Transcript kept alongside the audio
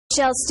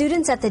Michelle,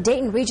 students at the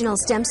Dayton Regional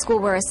STEM School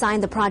were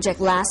assigned the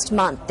project last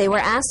month. They were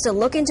asked to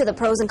look into the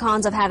pros and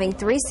cons of having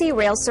 3C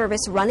rail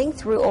service running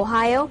through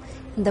Ohio,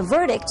 and the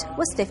verdict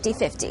was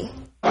 50-50.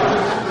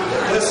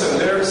 Listen,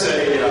 there is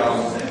a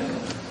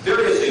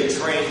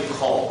train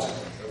cult.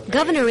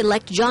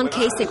 Governor-elect John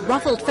Kasich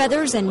ruffled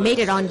feathers and made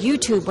it on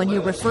YouTube when he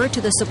referred to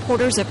the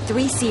supporters of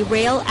 3C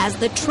rail as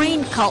the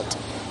train cult,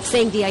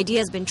 saying the idea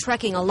has been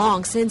trekking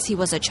along since he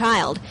was a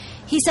child.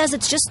 He says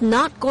it's just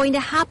not going to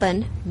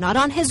happen, not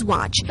on his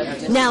watch.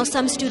 Now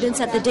some students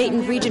at the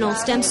Dayton Regional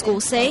STEM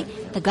School say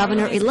the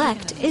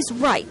governor-elect is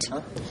right.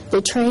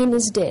 The train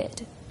is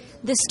dead.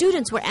 The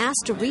students were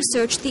asked to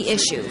research the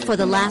issue. For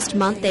the last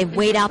month, they've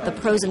weighed out the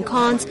pros and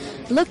cons,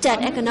 looked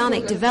at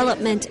economic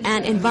development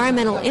and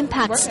environmental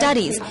impact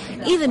studies,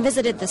 even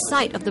visited the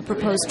site of the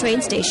proposed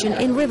train station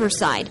in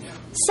Riverside.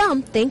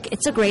 Some think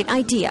it's a great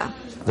idea.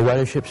 The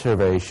ridership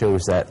survey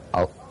shows that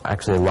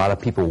actually a lot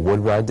of people would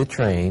ride the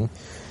train,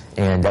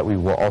 and that we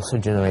will also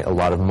generate a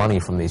lot of money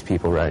from these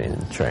people riding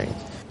the train.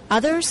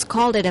 Others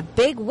called it a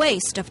big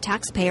waste of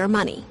taxpayer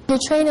money. The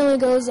train only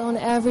goes on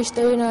average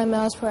 39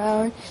 miles per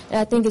hour, and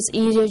I think it's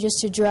easier just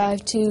to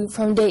drive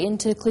from Dayton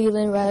to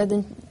Cleveland rather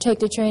than take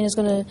the train. It's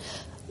going to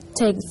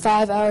take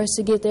 5 hours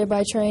to get there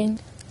by train.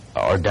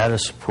 Our data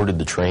supported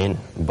the train,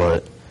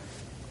 but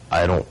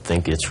I don't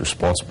think it's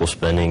responsible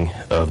spending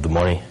of the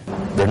money.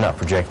 They're not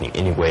projecting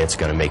any way it's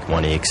going to make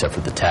money except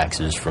for the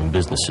taxes from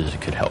businesses it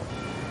could help.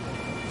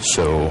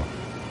 So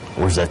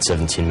where's that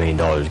 $17 million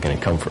going to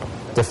come from?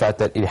 The fact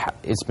that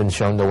it's been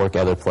shown to work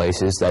other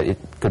places, that it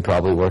could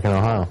probably work in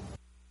Ohio.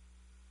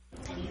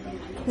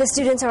 The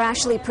students are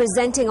actually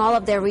presenting all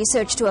of their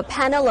research to a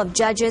panel of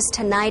judges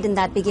tonight, and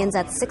that begins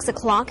at 6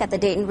 o'clock at the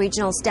Dayton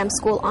Regional STEM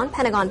School on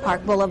Pentagon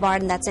Park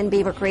Boulevard, and that's in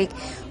Beaver Creek.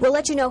 We'll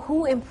let you know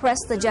who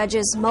impressed the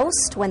judges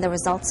most when the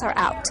results are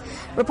out.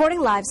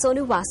 Reporting live,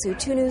 Sonu Vasu,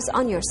 2 News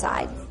on your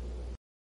side.